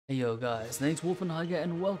Hey yo guys, name's Wolfen Heiger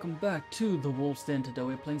and welcome back to the Wolf's Den. Today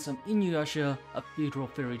we're playing some Inuyasha, a Feudal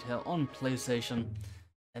fairy tale on PlayStation.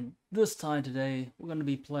 And this time today, we're going to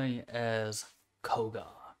be playing as Koga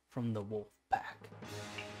from the Wolf Pack.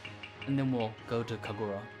 And then we'll go to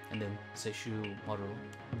Kagura and then Seishu Maru. I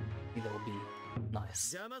think that would be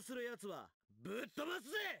nice.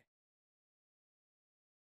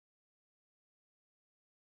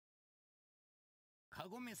 カ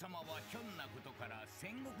ゴメ様はひょんなことから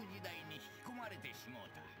戦国時代に引き込まれてしもう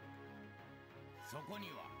た。そこに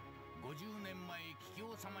は50年前桔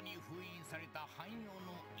梗様に封印された汎用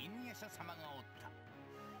の犬夜叉様がおった。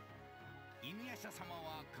犬夜叉様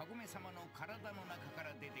はカゴメ様の体の中か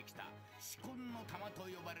ら出てきた四魂の玉と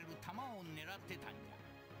呼ばれる玉を狙ってたんじゃ。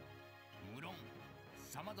無論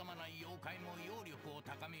さまざまな妖怪も妖力を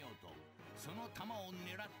高めようとその玉を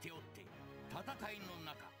狙っておって戦いの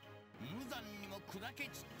中無残にも砕け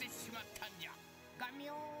散ってしまったんじゃ。ガミ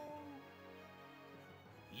ョー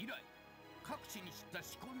ン以来各地に散った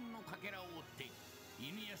四魂のかけらを追って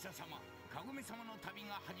犬夜叉様カゴメ様の旅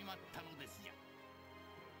が始まったのですじゃ。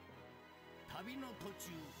旅の途中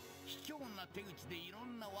卑怯な手口でいろ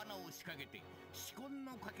んな罠を仕掛けて四魂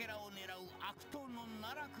のかけらを狙う悪党の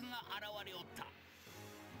奈落が現れおった。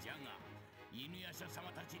じゃが犬夜叉様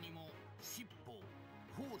たちにも七宝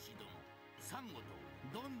法師殿サンゴと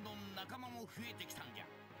どんどん仲間も増えてきたんじゃ。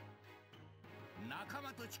仲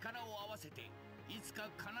間と力を合わせていつか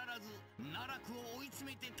必ず奈落を追い詰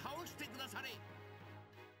めて倒してくだされ。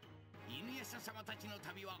犬夜叉様たちの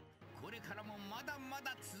旅はこれからもまだま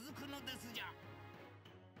だ続くのですじゃ。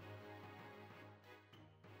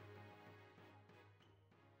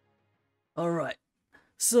Alright,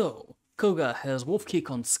 so Koga has Wolf Kick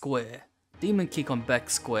on square, Demon Kick on back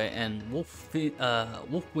square, and Wolf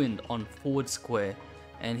Wind on forward square.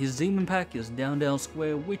 And his Demon Pack is down down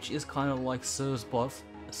square, which is kind of like Serve's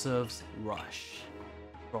Rush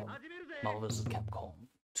from Marvel vs. Capcom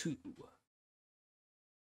 2.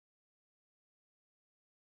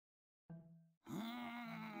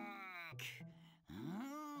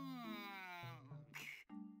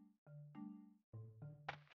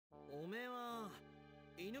 おめえは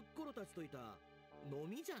犬っころたちといた飲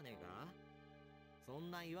みじゃねえか。そ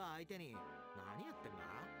んな岩相手に何やってんだ。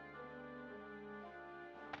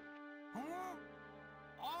い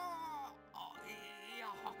や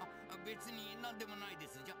別に何でもないで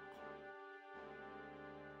すじゃ。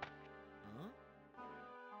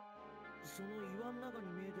その岩の中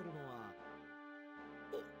に見えてるのは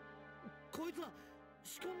こいつは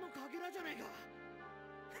四魂のかけらじゃねえか。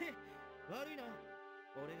へ悪いな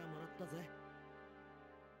俺がもらったぜ。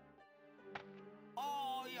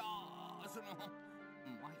いやその参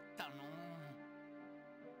ったの。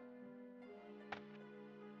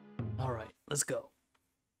Alright, let's go.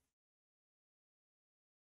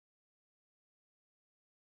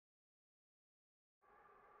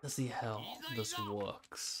 Let's see how this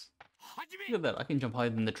works. Look at that, I can jump higher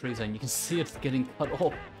than the trees and you can see it's getting cut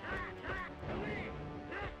off.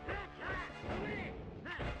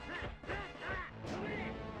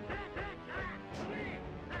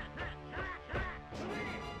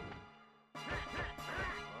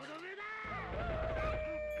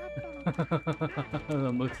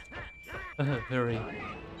 The most very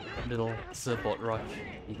little support rush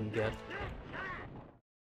you can get.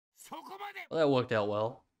 Well, that worked out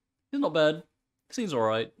well. It's not bad. Seems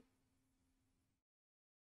alright.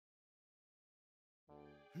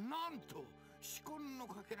 なんと四魂の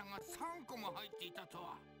かけらが3個も入っていたと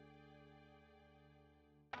は。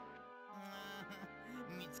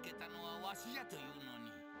見つけたのはわしじゃというの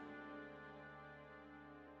に。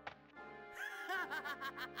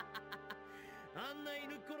あんな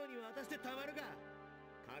犬っころに渡してたまるか。か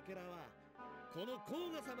けらはこの甲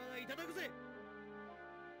賀様がいただくぜ。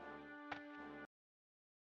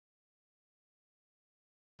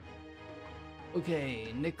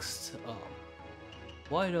Okay, next up,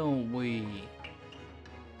 why don't we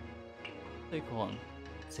take on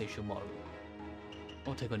Seishu Maru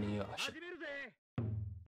or take on Inuyasha?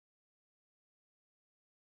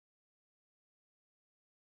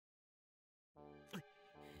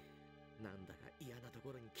 なんだか嫌なと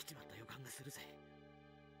ころに来ちまった予感がするぜ。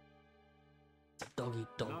Doggy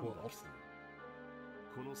dog world.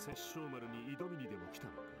 この殺生丸に挑みにでも来た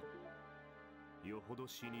のか。よほど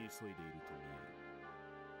死に急いでいると見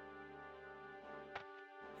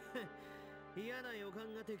える。嫌な予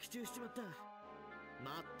感が的中しちまった。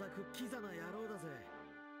まったくキザな野郎だぜ。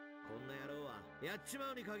こんな野郎はやっち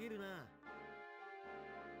まうに限るな。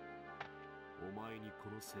お前にこ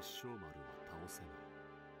の殺生丸は倒せない。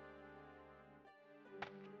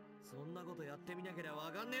そんなことやってみなけりゃ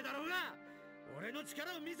わかんねえだろうが。俺の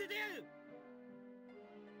力を見せてやる。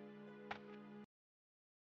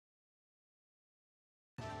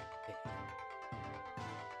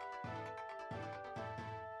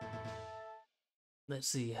 Let's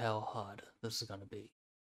see how hard this is gonna be.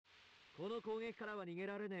 この攻撃からは逃げ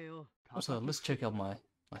られねえよ。 Also, let's check out my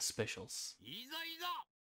specials. いざいざ。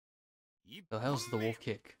一 So 本 how's the 目 wolf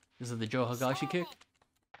kick? Is it the Joe Hagashi kick?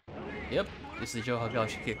 Yep, it's the Joe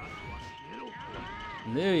Hagashi kick.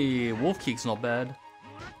 The wolf kick's not bad.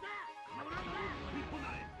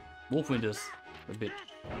 Wolfen is a bit...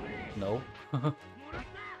 No.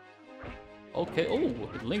 Okay, oh,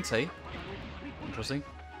 it links, hey? Interesting.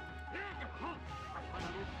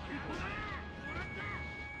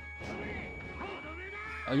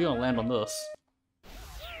 Oh, you're gonna land on this.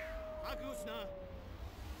 覚悟しな。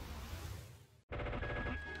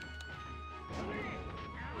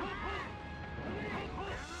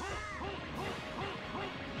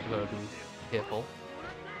 You gotta be careful.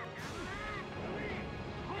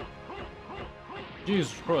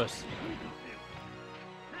 Jesus Christ.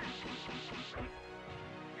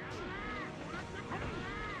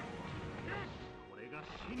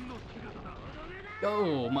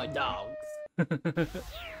 Go, my dogs.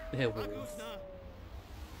 They're 覚悟 wolves. しな。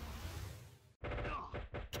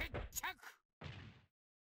 決着。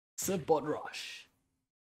 Subbot rush.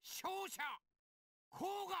 勝者コ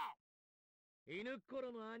ーガ。 犬っこ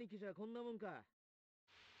ろの兄貴じゃこんなもんか。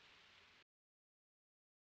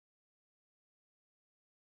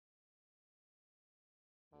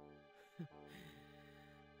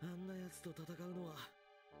あんな奴と戦うのは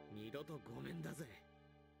二度とごめんだぜ。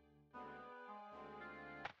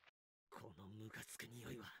このムカつく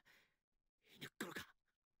匂いは犬っころか。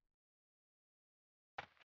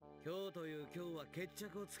今日という今日は決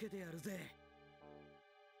着をつけてやるぜ。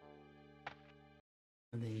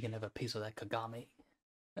 And then you can have a piece of that Kagami.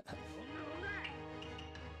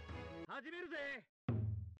 始めるぜ。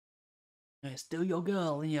 Hey, still your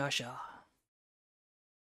girl, Inuyasha.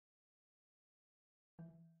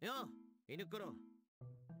 よ、犬っころ。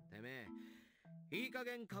てめえ、いい加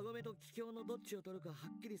減カゴメと桔梗のどっちを取るかは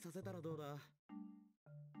っきりさせたらどうだ。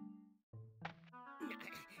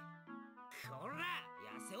こら、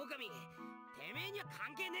痩せオカミ、てめえには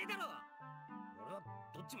関係ねえだろ。俺は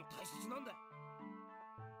どっちも大切なんだ。は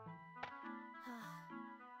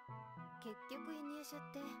あ、結局犬夜叉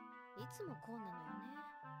っていつもこうなのよね。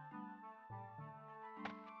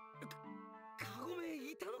カゴメ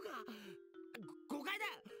いたのか。誤解だ。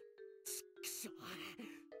ちくしょう、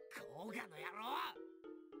コーガの野郎。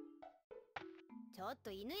ちょっ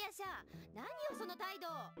と犬夜叉、何よその態度。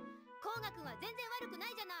コウガ君は全然悪くな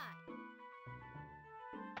いじゃない。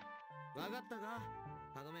わかったか、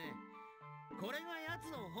カゴメ。これが奴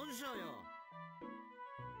の本性よ。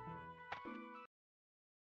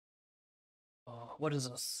 What is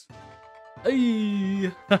this?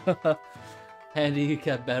 Hey!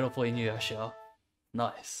 Handicap battle for Inuyasha.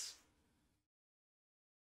 Nice.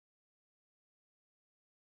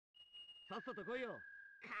 さっさと来いよ。か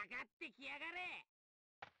かってきやがれ。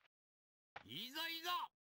いざいざ。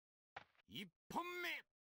一本目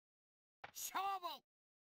勝負。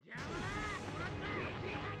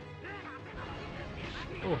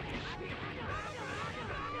 Oh.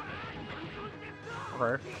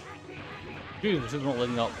 Okay. Jesus, it's not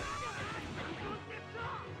letting up.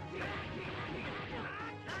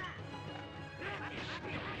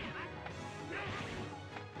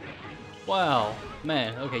 Wow,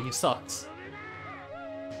 man, okay, he sucks.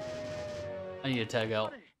 I need to tag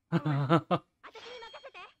out.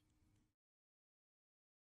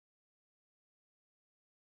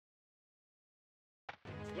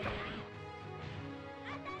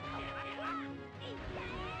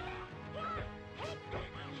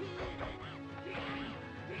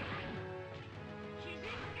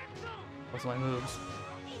 What's my moves?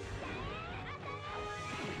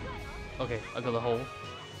 Okay, I got the hole.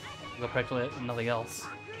 I got practically nothing else.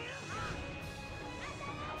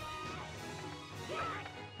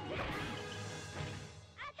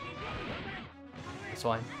 It's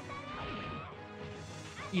fine.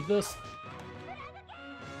 Eat this.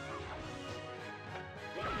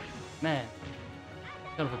 Man.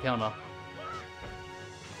 Kind of a counter.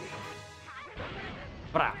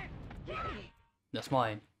 Brah. That's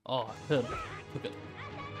mine. Oh, good. Look at.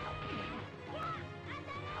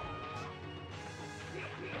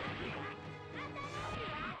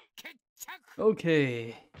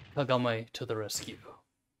 Okay, Kagame to the rescue.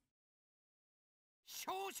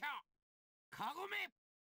 勝者カゴメ。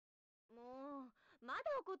もう、まだ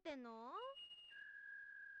怒ってんの？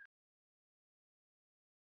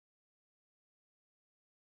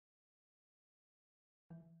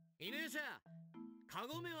犬夜叉、カ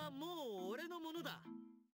ゴメはもう俺のものだ。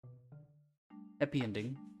 Happy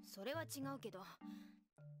ending. それは違うけど、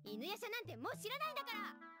犬夜叉なんてもう知らないんだか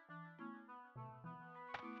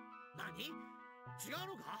ら。何？違う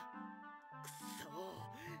のか？くそー、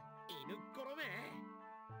犬っころめ。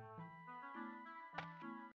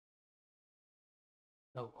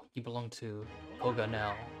 No, you belong to Koga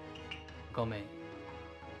now. Gome.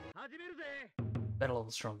 始めるぜ。 Battle of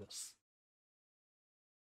the strongest.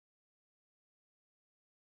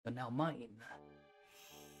 But now mine.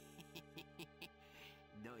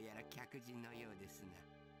 どうやら客人のようですな。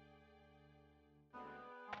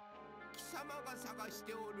貴様が探し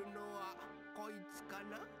ておるのはこいつか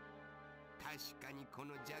な。確かにこ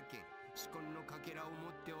の邪剣、四魂のかけらを持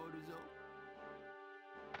っておるぞ。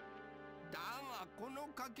だがこの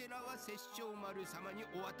かけらは殺生丸様に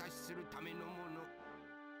お渡しするためのもの。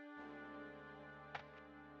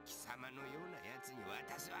貴様のようなやつに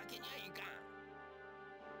渡すわけにはいかん。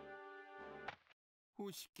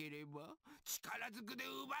欲しければ力ずくで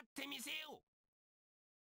奪ってみせよ。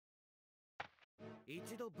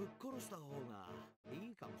一度ぶっ殺した方がい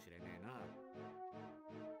いかもしれねえ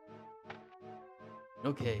な。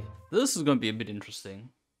 Okay, this is gonna be a bit interesting.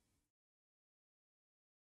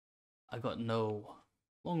 I got no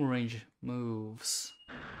long range moves.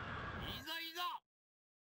 いざいざ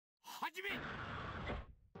始め。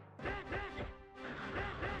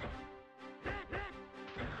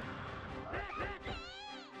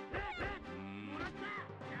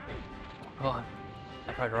 Oh,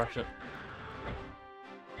 I tried to rush it.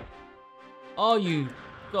 Oh, you...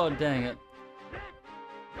 God dang it.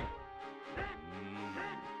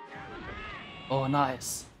 Oh,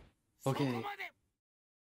 nice. Okay.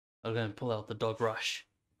 I'm gonna pull out the dog rush.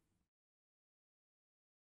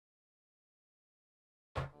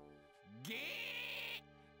 げー、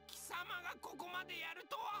貴様がここまでやる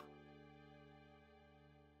とは。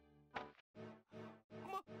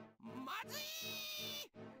まずい。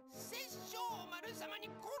殺生丸様に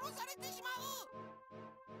殺されてしまう。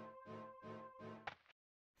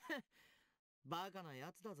バカな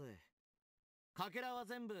やつだぜ。かけらは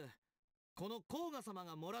全部このコーガ様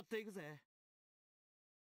がもらっていくぜ。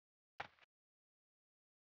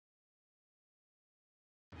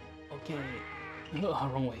 Okay.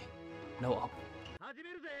 Wrong way. No up. 始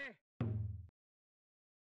めるぜ。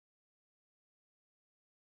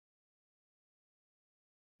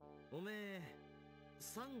おめえ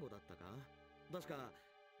サンゴだったか？確か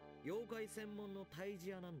妖怪専門の退治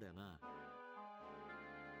屋なんだよな。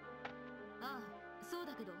ああ、そう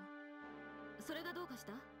だけど、それがどうかし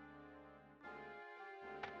た？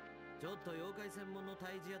ちょっと妖怪専門の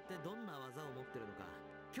退治屋ってどんな技を持ってるのか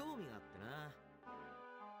興味があって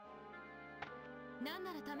な。なん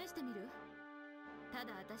なら試してみる？た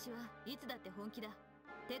だ私はいつだって本気だ。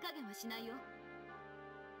手加減はしないよ。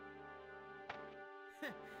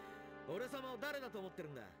俺様を誰だと思ってる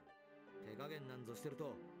んだ。手加減なんぞしてる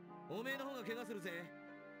とおめえの方が怪我するぜ。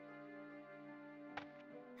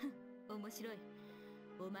面白い。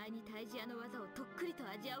お前に退治屋の技をとっくりと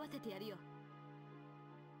味合わせてやるよ。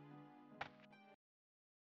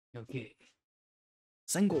 Okay.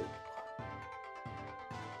 Single.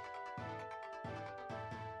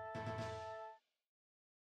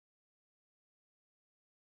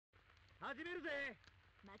 始めるぜ。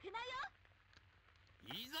負けないよ。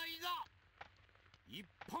いざいざ一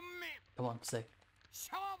本目 Come on, say.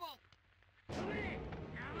 勝負。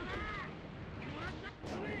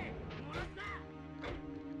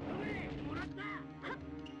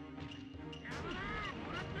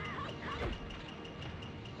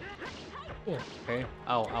 Oh, okay.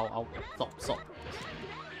 Ow, ow, ow. Stop, stop.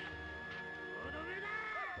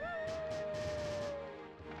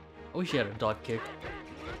 I wish he had a dive kick.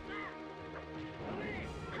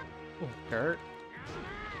 Oh, hurt.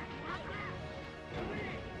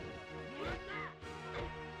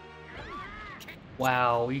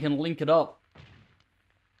 Wow, you can link it up.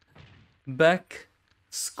 Back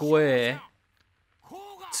square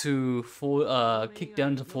to kick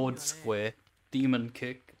down to forward square. Demon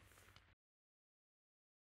kick.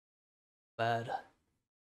 Bad.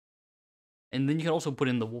 And then you can also put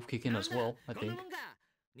in the wolf kick in as well, I think.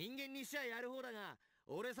 人間にしちゃやる方だが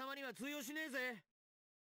俺様には通用しねえぜ。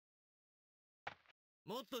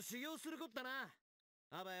もっと修行することだな。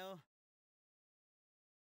あばよ。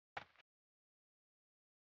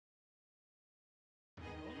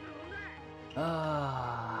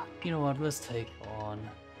 You know what, let's take on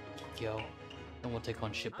Kikyo. Then we'll take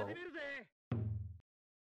on Shippo. 始めるぜ。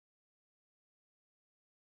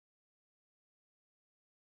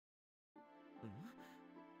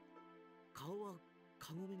顔は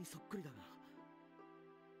カゴメにそっくりだが、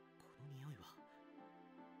この匂いは。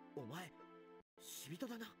お前死人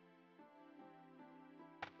だな。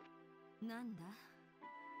なんだ、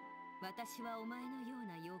私はお前のよう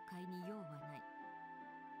な妖怪に用はない。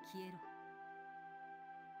消えろ。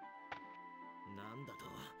なんだと。て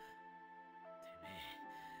めえ、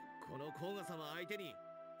この甲賀様相手に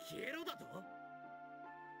消えろだと。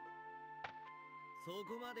そ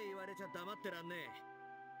こまで言われちゃ黙ってらんね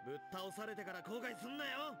え。ぶっ倒されてから後悔すんな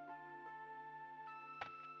よ。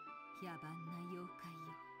野蛮な妖怪よ、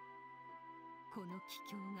この奇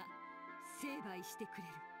境が成敗してくれる。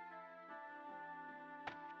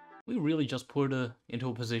We really just put her into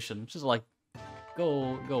a position. She's like,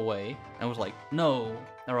 go away. And I was like, no.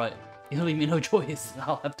 Alright, you leave me no choice.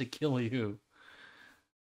 I'll have to kill you.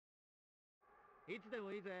 いつで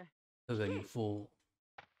もいいぜ。Koga, you fool.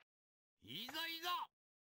 いざいざ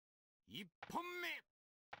一本目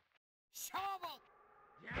勝負。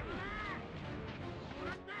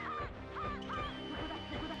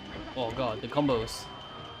 Oh god, the combos.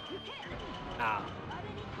 Ah.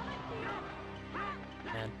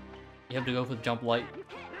 Man, you have to go for the jump light.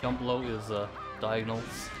 Jump low is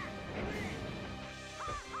diagonals.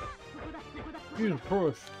 Jesus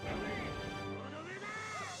Christ.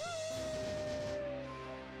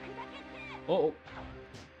 Oh.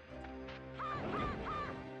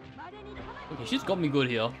 Okay, she's got me good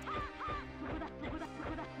here.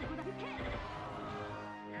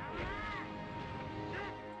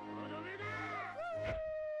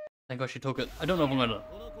 Thank God she took it. I don't know if I'm gonna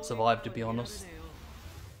survive, to be honest.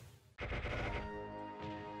 I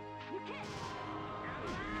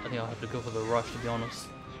think I'll have to go for the rush, to be honest.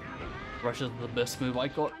 Rush is the best move I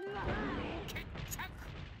got.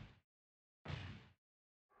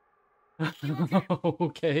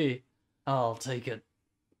 Okay, I'll take it.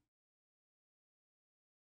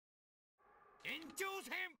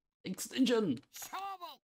 Extension!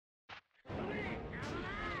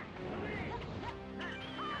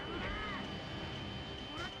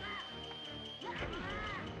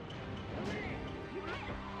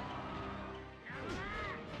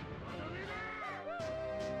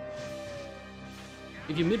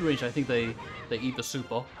 If you're mid-range, I think they eat the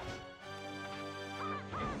super.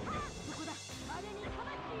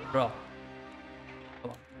 Bruh.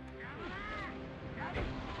 Come on.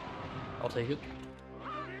 I'll take it.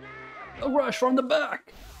 A rush from the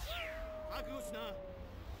back!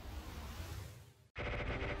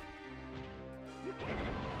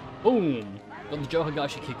 Boom! Got the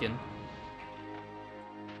Johagashi kick in.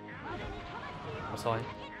 That's fine.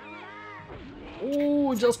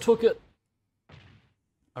 Oh, just took it!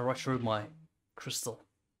 I rushed through my crystal.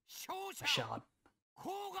 A shard.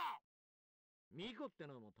 ミコって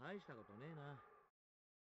のも大したことねえな。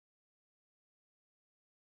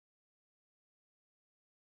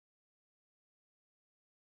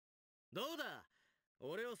どうだ、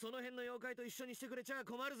俺をその辺の妖怪と一緒にしてくれちゃ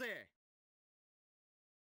困るぜ。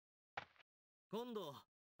今度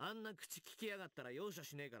あんな口聞きやがったら容赦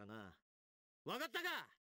しねえからな。わかったか。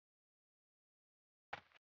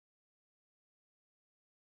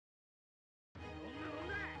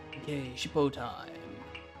 Okay, Shippo time.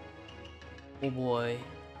 Oh boy.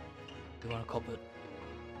 You wanna cop it?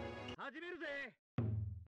 始めるぜ。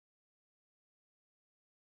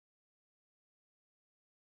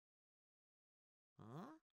あ？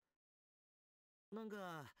なん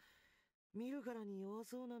か見るからに弱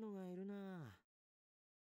そうなのがいるな。な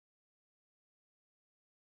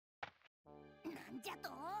んじゃ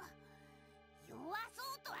と？弱そ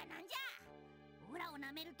うとはなんじゃ。オラを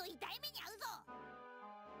舐めると痛い目に遭うぞ。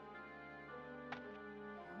 お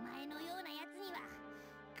前のようなやつには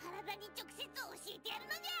体に直接教えてやる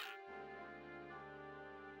のじゃ。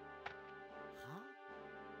は？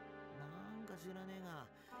なんか知らねえが、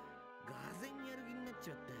がぜんやる気になっち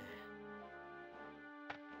まって。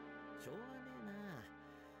しょうがねえな。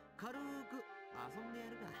軽く遊んでや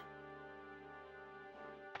るか。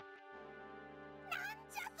なん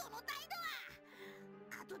じゃその態度は。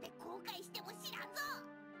後で後悔しても知らんぞ。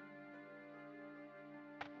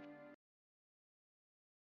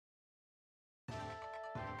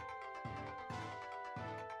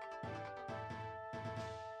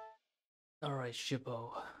 Alright,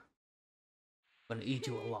 Shippo. I'm gonna eat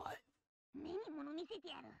you alive. 目に物見せて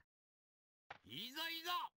やる。いざい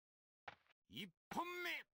ざ一本目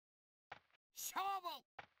勝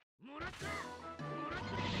負。もらった。もらった。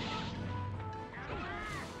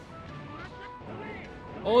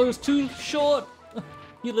 Oh, it was too short!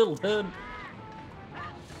 You little head.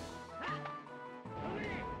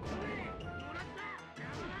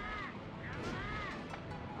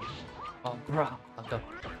 Oh, bruh. Okay.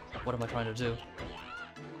 What am I trying to do?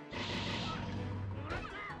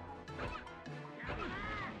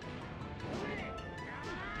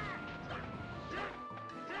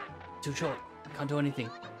 Too short. I can't do anything.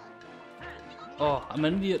 Oh, I'm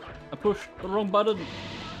an idiot. I pushed the wrong button.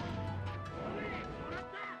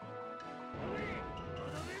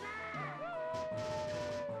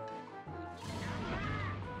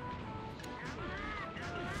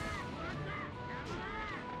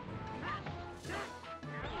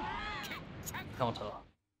 Counter.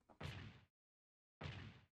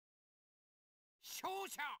 勝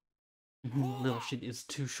者 Little shit is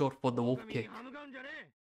too short for the wolf kick. 歯向かうんじゃね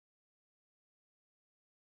え。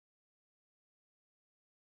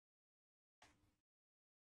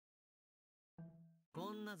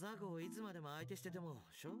こんな雑魚をいつまでも相手してても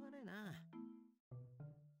しょうがねえな。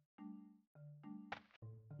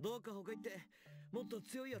どうか他行ってもっと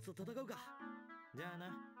強いやつと戦うか。じゃあ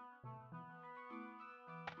な。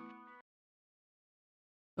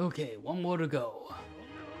 Okay, one more to go.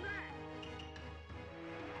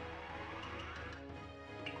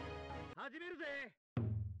 始めるぜ。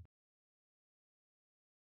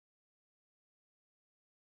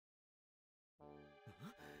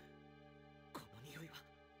この匂いは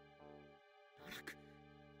ナラク。て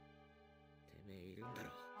めえいるんだろ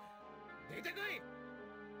う。出てこい。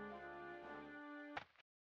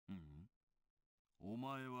うん。お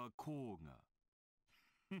前はコーガ。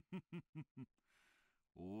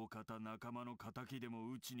大方仲間の仇で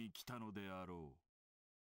も討ちに来たのであろ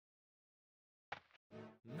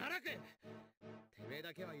ナラク。てめえ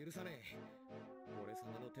だけは許さねえ。俺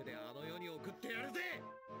様の手であの世に送ってやるぜ。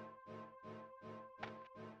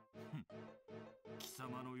貴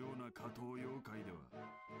様のような下等妖怪では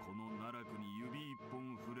この奈落に指一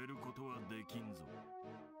本触れることはできんぞ。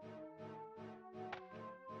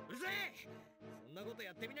うるせえ。そんなこと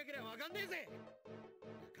やってみなければわかんねえぜ。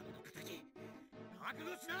仲間の敵覚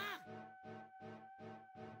悟しな。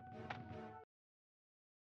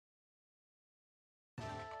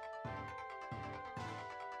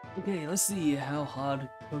 Okay, let's see how hard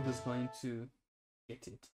Koga's going to get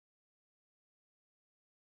it.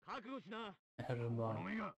 覚悟しな。 How did my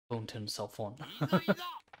phone turn itself on? いいぞいいぞ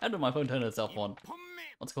How did my phone turn itself on? 1本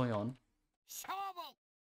目 What's going on? 勝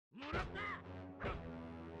負 もらった。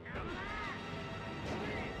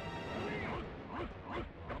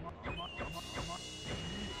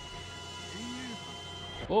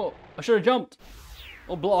 Oh, I should have jumped!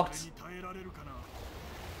 Or blocked. に耐えられるかな。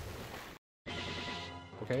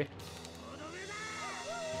 Okay.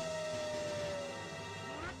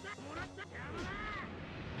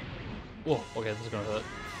 Whoa, okay, this is gonna hurt.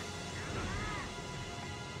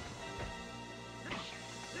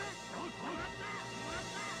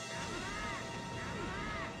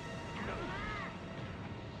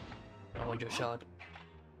 I want your shot.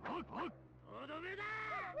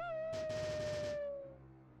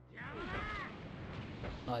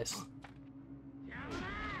 Nice.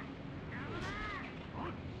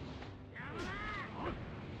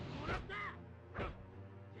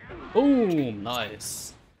 Boom!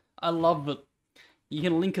 Nice. I love it. You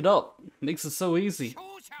can link it up. Makes it so easy.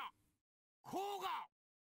 勝者コーガ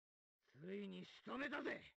ついに仕留めた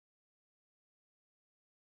ぜ。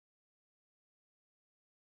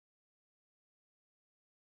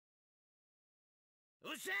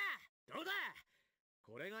おっしゃ。どうだ。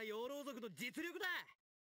これが養老族の実力だ。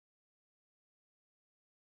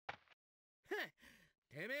ふっ。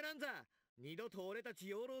てめえなんざ二度と俺たち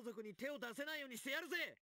養老族に手を出せないようにしてやる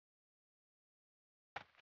ぜ。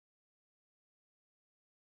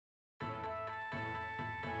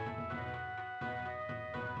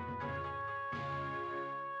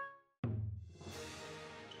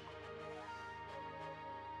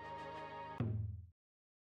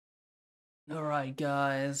 Alright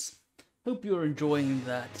guys, hope you're enjoying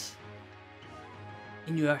that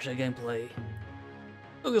Inuyasha gameplay.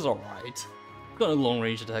 It was alright. Got a long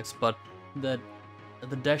range attacks, but the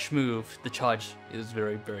dash move, the charge, is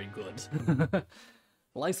very, very good.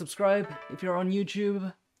 Like, subscribe if you're on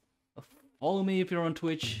YouTube, follow me if you're on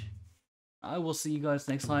Twitch. I will see you guys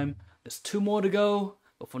next time. There's 2 more to go,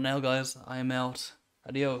 but for now guys, I am out.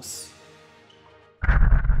 Adios.